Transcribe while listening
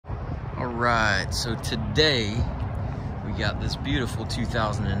Alright, so today we got this beautiful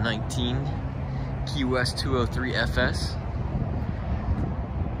 2019 Key West 203 FS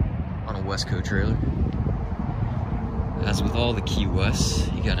on a Westco trailer. As with all the Key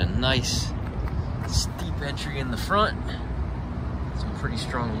Wests, you got a nice steep entry in the front, some pretty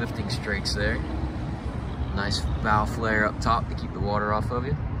strong lifting strakes there, nice bow flare up top to keep the water off of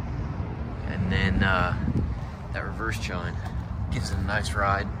you, and then that reverse chine gives it a nice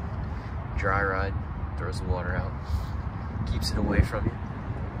ride, dry ride, throws the water out, keeps it away from you.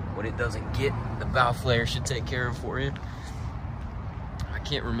 What it doesn't get, the bow flare should take care of for you. I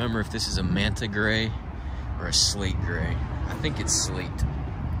can't remember if this is a manta gray or a slate gray. I think it's slate.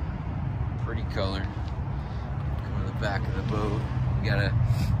 Pretty color. Go to the back of the boat. We got a,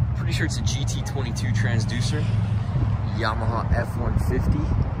 pretty sure it's a GT22 transducer, Yamaha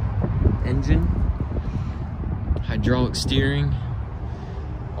F150 engine, hydraulic steering,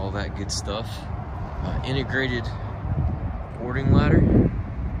 all that good stuff. Integrated boarding ladder. And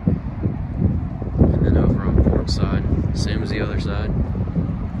then over on port side, same as the other side.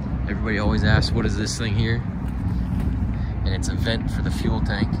 Everybody always asks, what is this thing here? And it's a vent for the fuel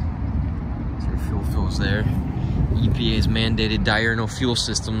tank. So your fuel fills there. EPA's mandated diurnal fuel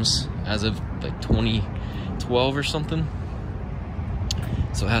systems as of like 2012 or something.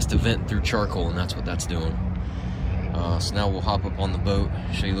 So it has to vent through charcoal, and that's what that's doing. So now we'll hop up on the boat,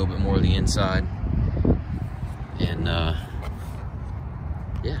 show you a little bit more of the inside. And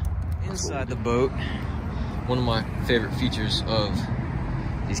yeah, inside the boat, one of my favorite features of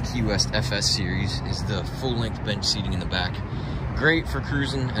these Key West FS series is the full-length bench seating in the back. Great for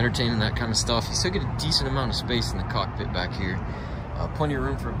cruising, entertaining, that kind of stuff. You still get a decent amount of space in the cockpit back here. Plenty of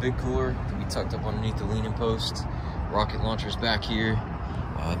room for a big cooler to be tucked up underneath the leaning post. Rocket launchers back here.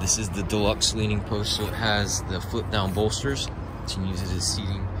 This is the deluxe leaning post, so it has the flip-down bolsters. So you can use it as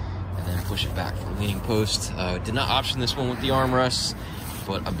seating and then push it back for the leaning post. Did not option this one with the armrests,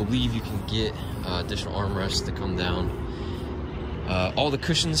 but I believe you can get additional armrests to come down. All the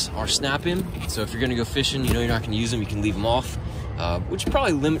cushions are snap-in, so if you're gonna go fishing, you know you're not gonna use them, you can leave them off, which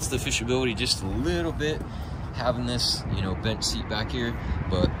probably limits the fishability just a little bit, having this, you know, bench seat back here,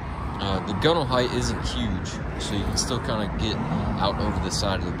 but the gunnel height isn't huge, so you can still kind of get out over the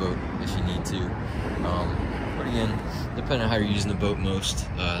side of the boat if you need to. But again, depending on how you're using the boat most,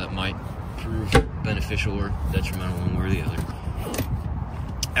 that might prove beneficial or detrimental one way or the other.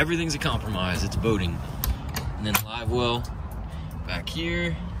 Everything's a compromise, it's boating. And then live well back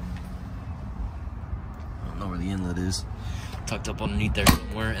here. I don't know where the inlet is. Tucked up underneath there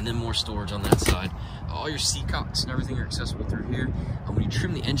somewhere, and then more storage on that side. All your seacocks and everything are accessible through here. When you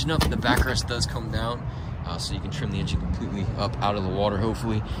trim the engine up, the backrest does come down, so you can trim the engine completely up out of the water,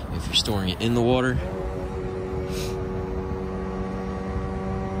 hopefully, if you're storing it in the water.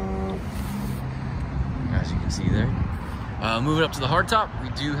 As you can see there. Moving up to the hardtop, we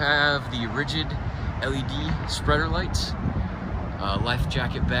do have the rigid LED spreader lights, life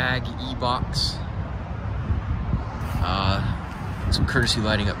jacket bag, e-box, some courtesy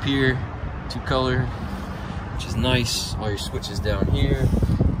lighting up here, 2-color, which is nice. All your switches down here,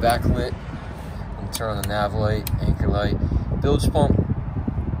 backlit, and turn on the nav light, anchor light, bilge pump,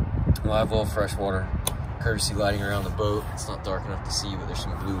 live well freshwater, courtesy lighting around the boat. It's not dark enough to see, but there's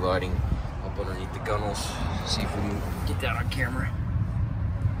some blue lighting up underneath the gunnels. See if we can get that on camera.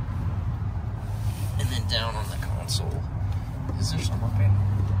 And then down on the console. Is there some up here?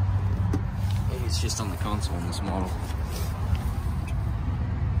 Maybe it's just on the console in this model.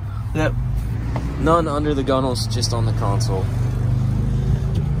 Yep. None under the gunnels, just on the console.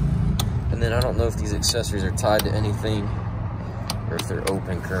 And then I don't know if these accessories are tied to anything or if they're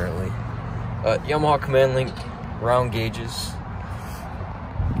open currently. Yamaha Command Link round gauges.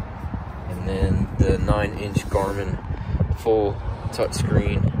 And then the 9-inch Garmin full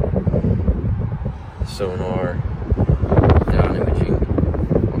touchscreen sonar, down imaging,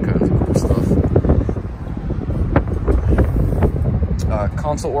 all kinds of cool stuff.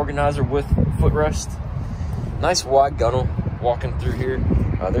 Console organizer with footrest. Nice wide gunnel walking through here.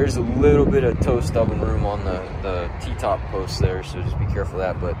 There's a little bit of toe stubbing room on the T-top post there, so just be careful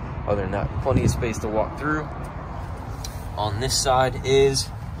of that, but other than that, plenty of space to walk through. On this side is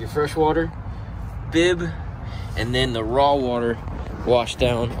your freshwater bib, and then the raw water wash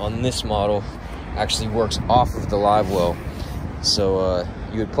down on this model actually works off of the live well. So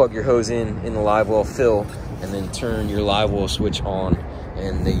you would plug your hose in the live well fill, and then turn your live well switch on,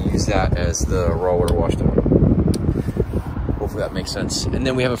 and they use that as the raw water wash down. Hopefully that makes sense. And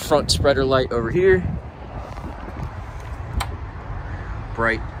then we have a front spreader light over here.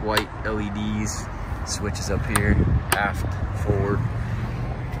 Bright white LEDs, switches up here, aft, forward.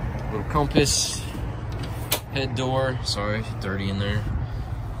 Little compass, head door, sorry, dirty in there.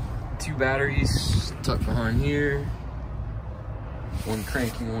 2 batteries tucked behind here. 1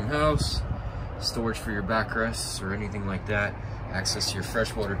 cranky, 1 house. Storage for your backrests or anything like that. Access to your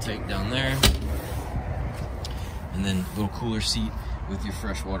freshwater tank down there. And then a little cooler seat with your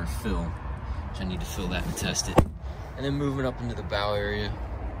freshwater fill, which I need to fill that and test it. And then moving up into the bow area.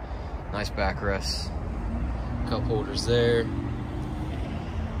 Nice backrest. Cup holders there.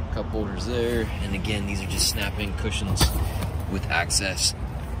 Cup holders there. And again, these are just snap-in cushions with access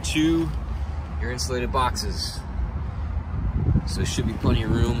to your insulated boxes. So there should be plenty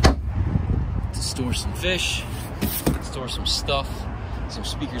of room to store some fish, store some stuff, some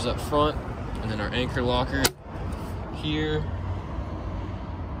speakers up front, and then our anchor locker here.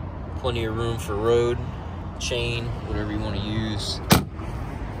 Plenty of room for rode, chain, whatever you want to use.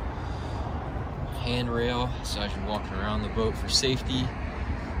 Handrail, so as you're walking around the boat for safety.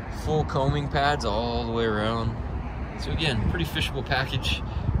 Full combing pads all the way around. So again, pretty fishable package.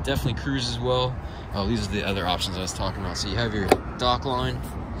 Definitely cruises well. Oh, these are the other options I was talking about. So you have your dock line,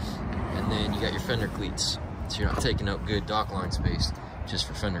 and then you got your fender cleats. So you're not taking up good dock line space just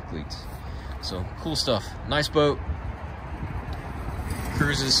for fender cleats. So cool stuff. Nice boat.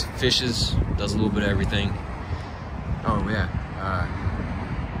 Cruises, fishes, does a little bit of everything. Oh yeah,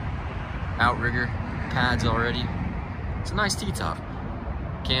 outrigger pads already. It's a nice T-top.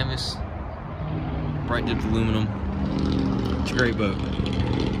 Canvas, bright dipped aluminum. It's a great boat.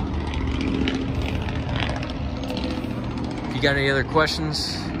 If you got any other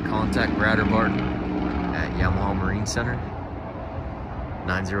questions, contact Brad or Barton at Yamaha Marine Center,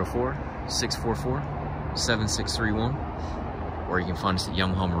 904-644-7631, or you can find us at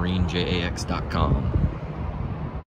YamahaMarineJAX.com.